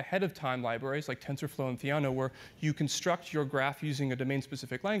middle, there's ahead-of-time libraries like TensorFlow and Theano, where you construct your graph using a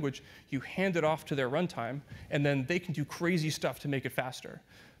domain-specific language, you hand it off to their runtime, and then they can do crazy stuff to make it faster.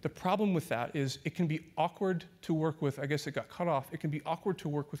 The problem with that is it can be awkward to work with. I guess it got cut off. It can be awkward to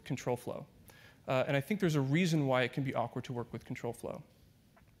work with control flow. And I think there's a reason why it can be awkward to work with control flow.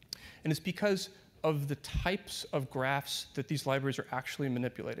 And it's because of the types of graphs that these libraries are actually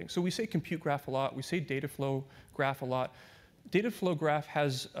manipulating. So we say compute graph a lot. We say data flow graph a lot. Data flow graph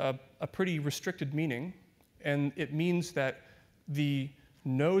has a pretty restricted meaning, and it means that the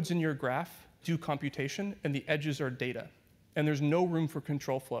nodes in your graph do computation, and the edges are data. And there's no room for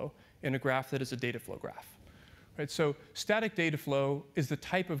control flow in a graph that is a data flow graph. Right? So static data flow is the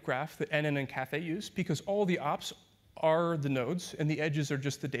type of graph that NN and Cafe use, because all the ops are the nodes, and the edges are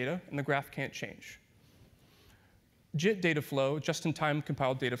just the data, and the graph can't change. JIT data flow, just-in-time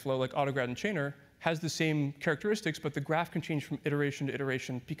compiled data flow, like Autograd and Chainer, has the same characteristics, but the graph can change from iteration to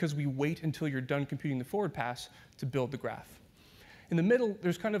iteration because we wait until you're done computing the forward pass to build the graph. In the middle,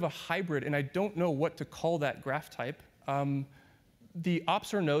 there's kind of a hybrid, and I don't know what to call that graph type. The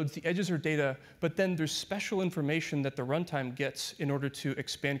ops are nodes, the edges are data, but then there's special information that the runtime gets in order to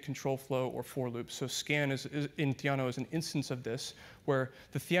expand control flow or for loops. So scan in Theano is an instance of this, where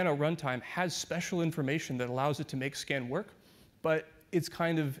the Theano runtime has special information that allows it to make scan work, but it's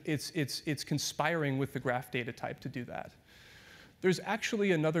conspiring with the graph data type to do that. There's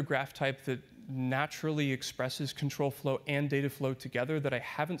actually another graph type that naturally expresses control flow and data flow together that I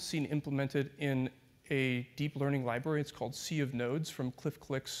haven't seen implemented in a deep learning library. It's called Sea of Nodes from Cliff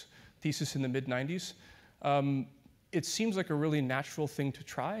Click's thesis in the mid-90s. It seems like a really natural thing to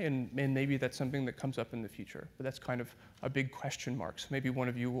try, and maybe that's something that comes up in the future. But that's kind of a big question mark. So maybe one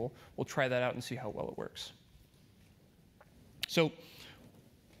of you will try that out and see how well it works. So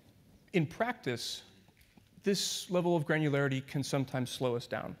in practice, this level of granularity can sometimes slow us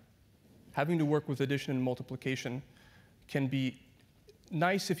down. Having to work with addition and multiplication can be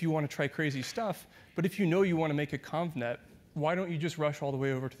nice if you want to try crazy stuff, but if you know you want to make a convnet, why don't you just rush all the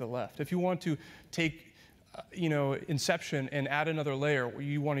way over to the left? If you want to take inception and add another layer,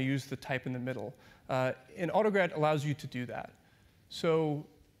 you want to use the type in the middle. And Autograd allows you to do that. So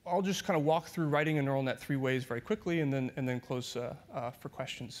I'll just kind of walk through writing a neural net 3 ways very quickly, and then close for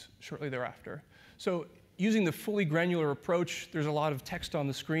questions shortly thereafter. So using the fully granular approach, there's a lot of text on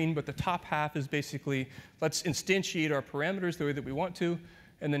the screen, but the top half is basically, let's instantiate our parameters the way that we want to.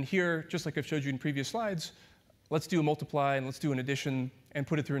 And then here, just like I've showed you in previous slides, let's do a multiply and let's do an addition and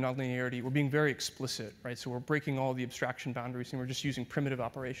put it through nonlinearity. We're being very explicit, right? So we're breaking all the abstraction boundaries, and we're just using primitive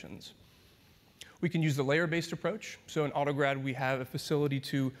operations. We can use the layer-based approach. So in Autograd, we have a facility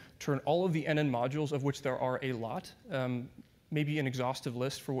to turn all of the NN modules, of which there are a lot, maybe an exhaustive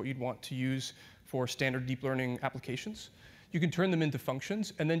list for what you'd want to use for standard deep learning applications. You can turn them into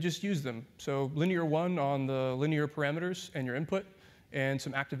functions and then just use them. So linear 1 on the linear parameters and your input, and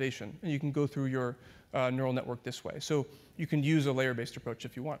some activation. And you can go through your neural network this way. So you can use a layer-based approach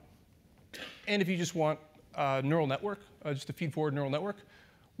if you want. And if you just want a neural network, just a feed-forward neural network,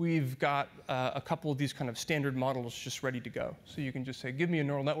 we've got a couple of these kind of standard models just ready to go. So you can just say, give me a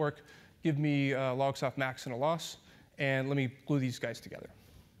neural network, give me a log-soft max and a loss, and let me glue these guys together.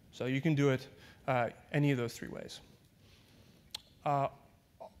 So you can do it any of those 3 ways.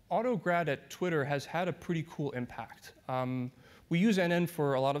 Autograd at Twitter has had a pretty cool impact. We use NN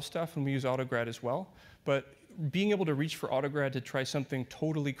for a lot of stuff, and we use Autograd as well. But being able to reach for Autograd to try something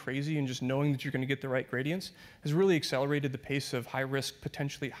totally crazy and just knowing that you're going to get the right gradients has really accelerated the pace of high-risk,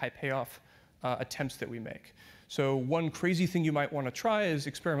 potentially high-payoff attempts that we make. So one crazy thing you might want to try is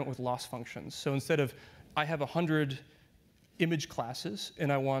experiment with loss functions. So instead of, I have 100 image classes,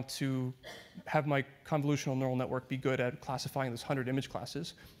 and I want to have my convolutional neural network be good at classifying those 100 image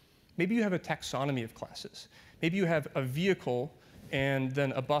classes, maybe you have a taxonomy of classes. Maybe you have a vehicle and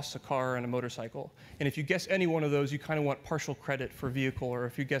then a bus, a car, and a motorcycle. And if you guess any one of those, you kind of want partial credit for vehicle, or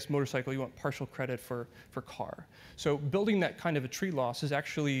if you guess motorcycle, you want partial credit for car. So building that kind of a tree loss is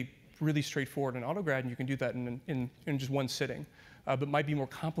actually really straightforward in Autograd, and you can do that in just one sitting. But might be more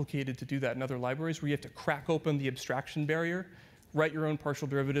complicated to do that in other libraries where you have to crack open the abstraction barrier, write your own partial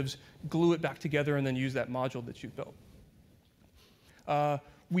derivatives, glue it back together, and then use that module that you've built.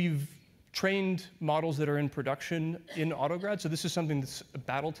 We've trained models that are in production in Autograd. So this is something that's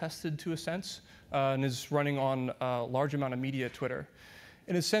battle tested to a sense and is running on a large amount of media at Twitter.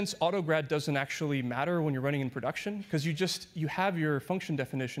 in a sense, autograd doesn't actually matter when you're running in production, because you have your function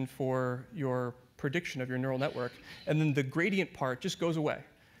definition for your prediction of your neural network, and then the gradient part just goes away.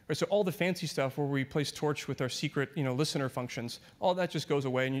 Right, so all the fancy stuff where we replace torch with our secret listener functions, all that just goes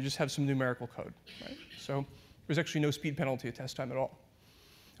away, and you just have some numerical code. Right? So there's actually no speed penalty at test time at all.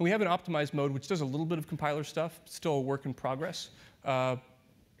 And we have an optimized mode, which does a little bit of compiler stuff, still a work in progress.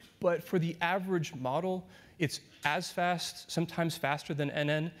 But for the average model, it's as fast, sometimes faster than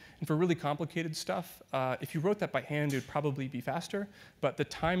NN. And for really complicated stuff, if you wrote that by hand, it would probably be faster. But the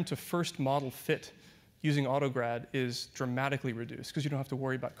time to first model fit using autograd is dramatically reduced, because you don't have to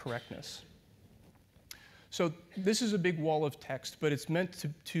worry about correctness. So this is a big wall of text, but it's meant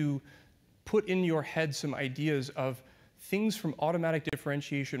to put in your head some ideas of things from automatic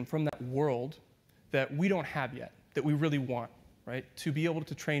differentiation from that world that we don't have yet, that we really want, right? To be able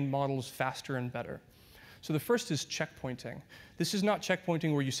to train models faster and better. So the first is checkpointing. This is not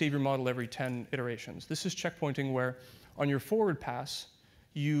checkpointing where you save your model every 10 iterations. This is checkpointing where on your forward pass,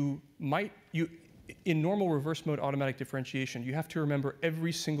 in normal reverse mode automatic differentiation, you have to remember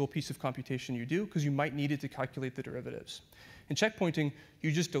every single piece of computation you do, because you might need it to calculate the derivatives. In checkpointing, you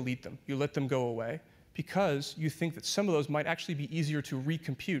just delete them. You let them go away, because you think that some of those might actually be easier to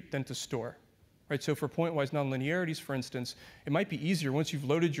recompute than to store. Right? So for pointwise nonlinearities, for instance, it might be easier once you've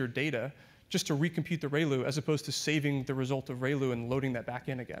loaded your data just to recompute the ReLU as opposed to saving the result of ReLU and loading that back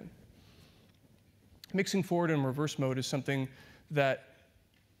in again. Mixing forward and reverse mode is something that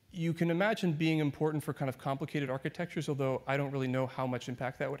you can imagine being important for kind of complicated architectures, although I don't really know how much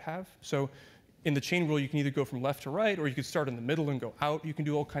impact that would have. So in the chain rule, you can either go from left to right, or you could start in the middle and go out. You can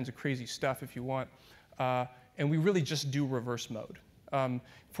do all kinds of crazy stuff if you want. And we really just do reverse mode.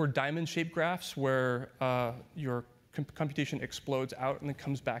 For diamond-shaped graphs where your computation explodes out and then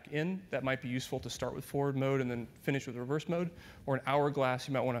comes back in, that might be useful to start with forward mode and then finish with reverse mode. Or an hourglass,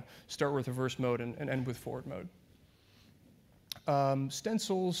 you might want to start with reverse mode and end with forward mode.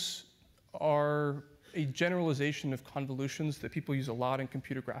 Stencils are a generalization of convolutions that people use a lot in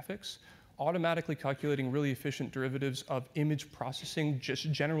computer graphics. Automatically calculating really efficient derivatives of image processing,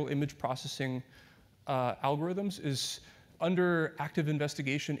 just general image processing algorithms, is under active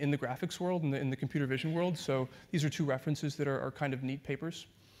investigation in the graphics world and in the computer vision world. So these are two references that are kind of neat papers.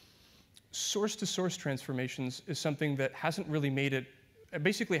 Source-to-source transformations is something that hasn't really made it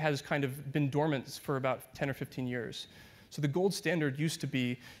basically has kind of been dormant for about 10 or 15 years. So the gold standard used to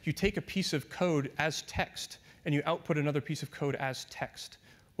be you take a piece of code as text and you output another piece of code as text.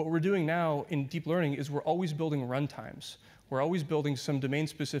 What we're doing now in deep learning is we're always building runtimes. We're always building some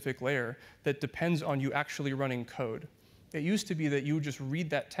domain-specific layer that depends on you actually running code. It used to be that you would just read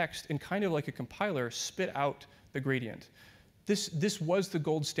that text and kind of like a compiler spit out the gradient. This was the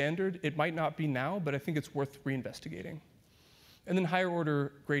gold standard. It might not be now, but I think it's worth reinvestigating. And then higher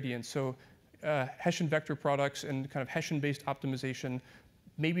order gradients. So Hessian vector products and kind of Hessian-based optimization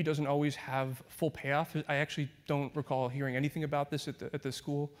maybe doesn't always have full payoff. I actually don't recall hearing anything about this at the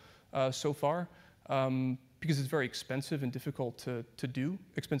school so far, because it's very expensive and difficult to do,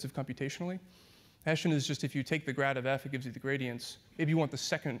 expensive computationally. Hessian is just if you take the grad of f, it gives you the gradients. Maybe you want the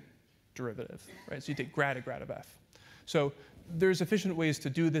second derivative, right? So you take grad of f. So there's efficient ways to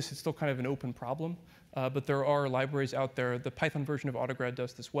do this. It's still kind of an open problem, but there are libraries out there. The Python version of autograd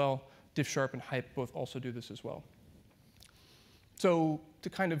does this well. diffsharp and hype both also do this as well. So to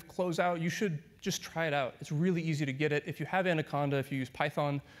kind of close out, you should just try it out. It's really easy to get it. If you have Anaconda, if you use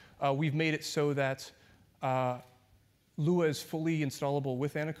Python, we've made it so that Lua is fully installable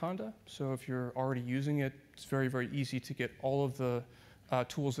with Anaconda. So if you're already using it, it's very, very easy to get all of the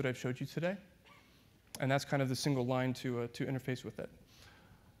tools that I've showed you today. And that's kind of the single line to interface with it.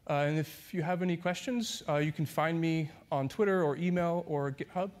 And if you have any questions, you can find me on Twitter or email or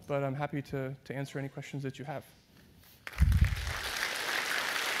GitHub, but I'm happy to answer any questions that you have.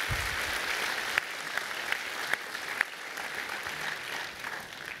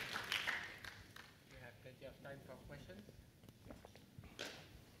 We have plenty of time for questions.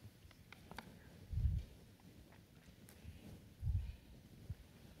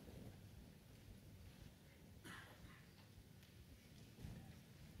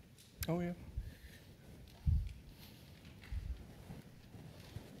 Oh, yeah.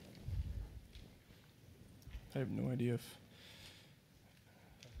 I have no idea if...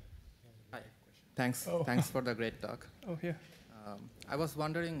 Hi. Thanks for the great talk. Oh, yeah. I was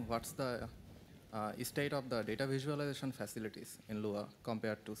wondering what's the state of the data visualization facilities in Lua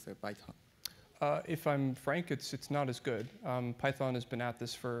compared to, say, Python? If I'm frank, it's not as good. Python has been at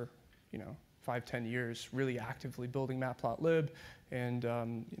this for, 5-10 years, really actively building matplotlib and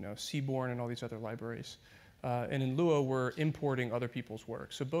Seaborn and all these other libraries. And in Lua, we're importing other people's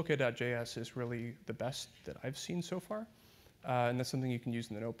work. So bokeh.js is really the best that I've seen so far. And that's something you can use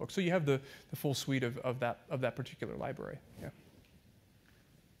in the notebook. So you have the full suite of that particular library. Yeah.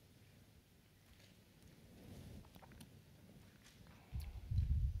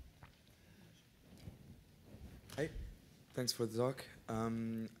 Hi, thanks for the talk.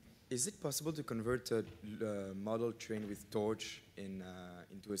 Is it possible to convert a model trained with Torch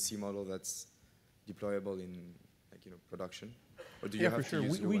into a C model that's deployable in production? Or do you have for sure. to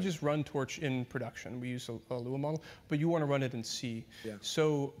use We Lua? just run Torch in production. We use a Lua model, but you want to run it in C. Yeah.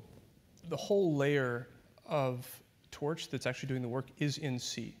 So the whole layer of Torch that's actually doing the work is in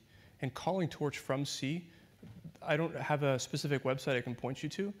C. And calling Torch from C, I don't have a specific website I can point you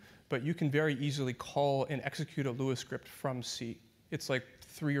to, but you can very easily call and execute a Lua script from C. It's like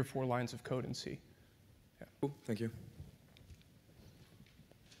 3 or 4 lines of code in C. Yeah. Cool, thank you.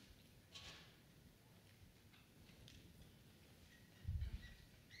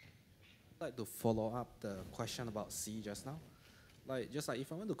 I'd like to follow up the question about C just now. Just like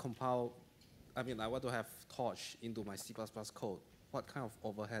if I want to compile, I want to have Torch into my C++ code, what kind of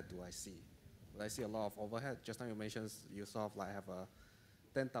overhead do I see? Will I see a lot of overhead? Just now you mentioned you sort of have a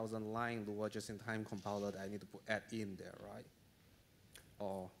 10,000 line Lua just-in-time compiler that I need to add in there, right?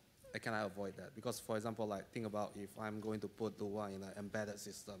 Or can I avoid that? Because for example, think about if I'm going to put Lua in an embedded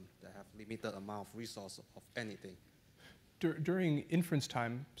system that have limited amount of resource of anything. During inference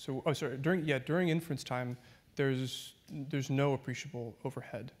time, during inference time, there's no appreciable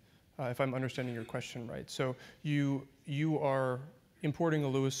overhead, if I'm understanding your question right. So you are importing a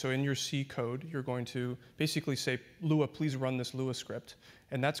Lua, so in your C code, you're going to basically say, Lua, please run this Lua script,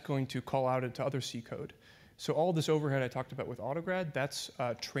 and that's going to call out into other C code. So all this overhead I talked about with AutoGrad, that's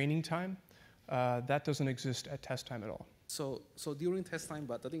training time. That doesn't exist at test time at all. So during test time,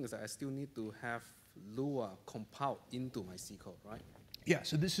 but the thing is that I still need to have Lua compiled into my C code, right? Yeah,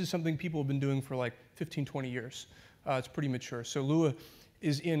 so this is something people have been doing for like 15, 20 years. It's pretty mature. So Lua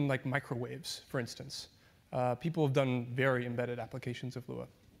is in like microwaves, for instance. People have done very embedded applications of Lua.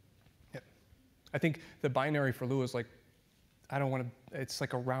 Yep. I think the binary for Lua is like, it's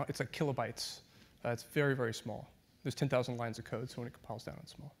like kilobytes. It's very, very small. There's 10,000 lines of code, so when it compiles down,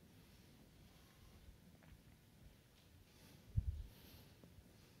 it's small.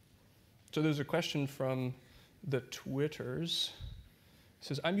 So there's a question from the Twitters. It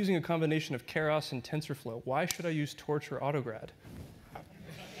says, I'm using a combination of Keras and TensorFlow. Why should I use Torch or AutoGrad?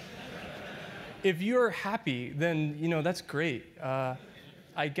 If you're happy, then that's great.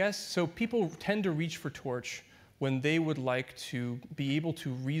 I guess, so people tend to reach for Torch when they would like to be able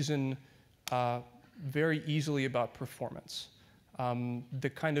to reason very easily about performance.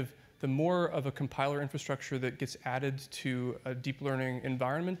 The more of a compiler infrastructure that gets added to a deep learning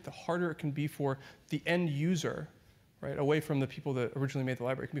environment, the harder it can be for the end user, right, away from the people that originally made the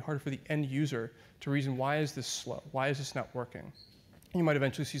library. It can be harder for the end user to reason, why is this slow? Why is this not working? You might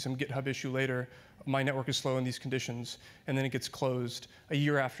eventually see some GitHub issue later, my network is slow in these conditions, and then it gets closed a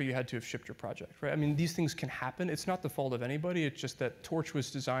year after you had to have shipped your project, right? I mean, these things can happen. It's not the fault of anybody. It's just that Torch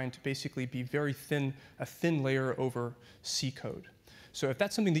was designed to basically be very thin, a thin layer over C code. So if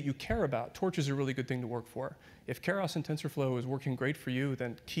that's something that you care about, Torch is a really good thing to work for. If Keras and TensorFlow is working great for you,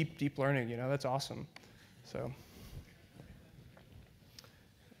 then keep deep learning, that's awesome. So.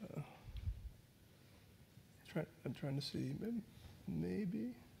 I'm trying to see,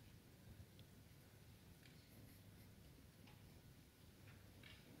 maybe.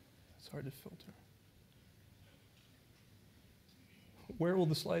 It's hard to filter. Where will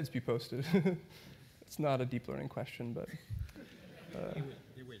the slides be posted? It's not a deep learning question, but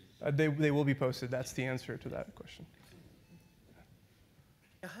they will be posted. That's the answer to that question.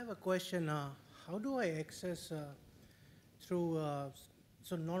 I have a question. How do I access through?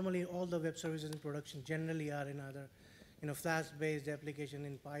 So normally all the web services in production generally are in either, Flash-based application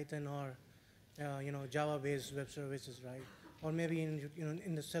in Python or, Java-based web services, right? Or maybe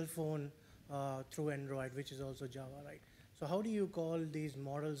in the cell phone through Android, which is also Java, right? So how do you call these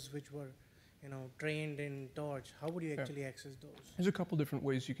models which were, trained in Torch? How would you actually access those? There's a couple different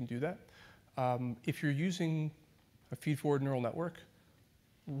ways you can do that. If you're using a feed-forward neural network,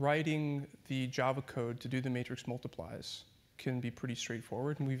 writing the Java code to do the matrix multiplies can be pretty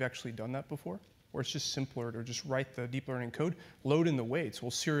straightforward, and we've actually done that before, or it's just simpler to just write the deep learning code, load in the weights, we'll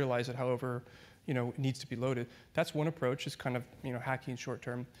serialize it however it needs to be loaded. That's one approach, it's kind of hacking short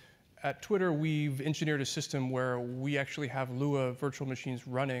term. At Twitter, we've engineered a system where we actually have Lua virtual machines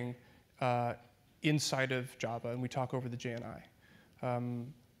running inside of Java, and we talk over the JNI.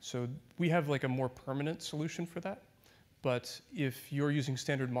 So we have like a more permanent solution for that. But if you're using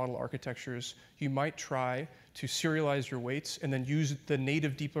standard model architectures, you might try to serialize your weights and then use the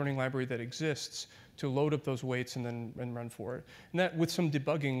native deep learning library that exists to load up those weights and then run for it. And that, with some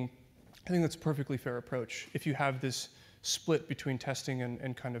debugging, I think that's a perfectly fair approach. If you have this split between testing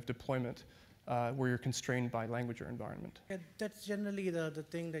and kind of deployment, where you're constrained by language or environment. Yeah, that's generally the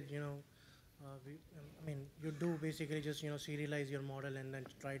thing that, I mean, you do basically just, serialize your model and then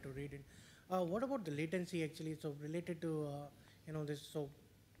try to read it. What about the latency actually? So related to, this, so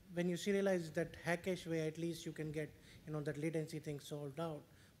when you serialize that hackish way, at least you can get, that latency thing solved out.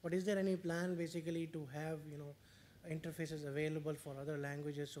 But is there any plan basically to have, interfaces available for other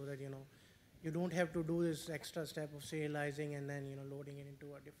languages so that, you don't have to do this extra step of serializing and then, loading it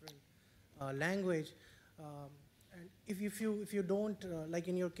into a different language? And if you don't, like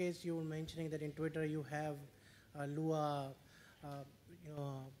in your case, you were mentioning that in Twitter you have Lua,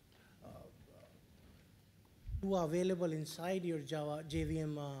 Lua available inside your Java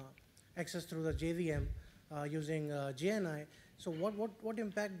JVM, access through the JVM using JNI. So what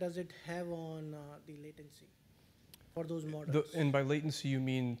impact does it have on the latency for those models? And by latency, you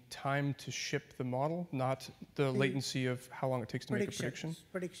mean time to ship the model, not the latency of how long it takes to make a prediction?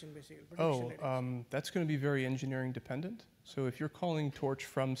 Prediction, basically. That's going to be very engineering dependent. So if you're calling Torch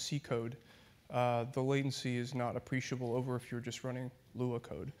from C code, the latency is not appreciable over if you're just running Lua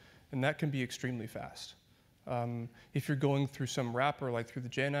code. And that can be extremely fast. If you're going through some wrapper, like through the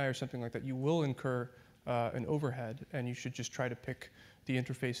JNI or something like that, you will incur an overhead, and you should just try to pick the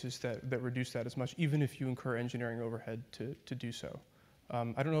interfaces that reduce that as much, even if you incur engineering overhead to do so.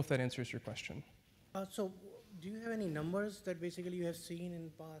 I don't know if that answers your question. So do you have any numbers that basically you have seen in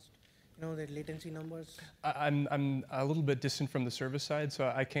the past, the latency numbers? I'm a little bit distant from the service side,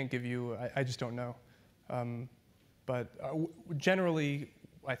 so I can't give you, I just don't know. But generally,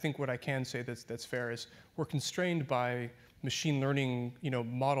 I think what I can say that's fair is we're constrained by machine learning,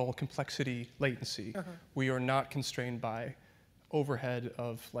 model complexity latency. We are not constrained by overhead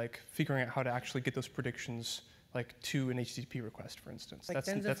of like figuring out how to actually get those predictions like to an HTTP request, for instance. Like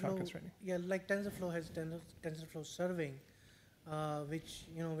that's not constraining. Yeah, like TensorFlow has TensorFlow serving,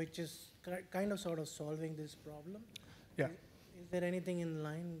 which is kind of sort of solving this problem. Yeah. Is there anything in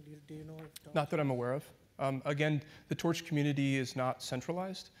line? Do you know? Not that I'm aware of. Again, the Torch community is not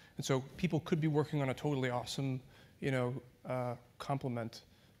centralized, and so people could be working on a totally awesome, complement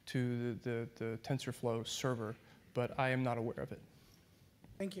to the TensorFlow server, but I am not aware of it.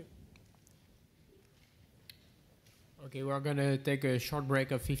 Thank you. Okay, we're going to take a short break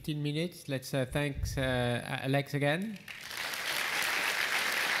of 15 minutes. Let's thank Alex again.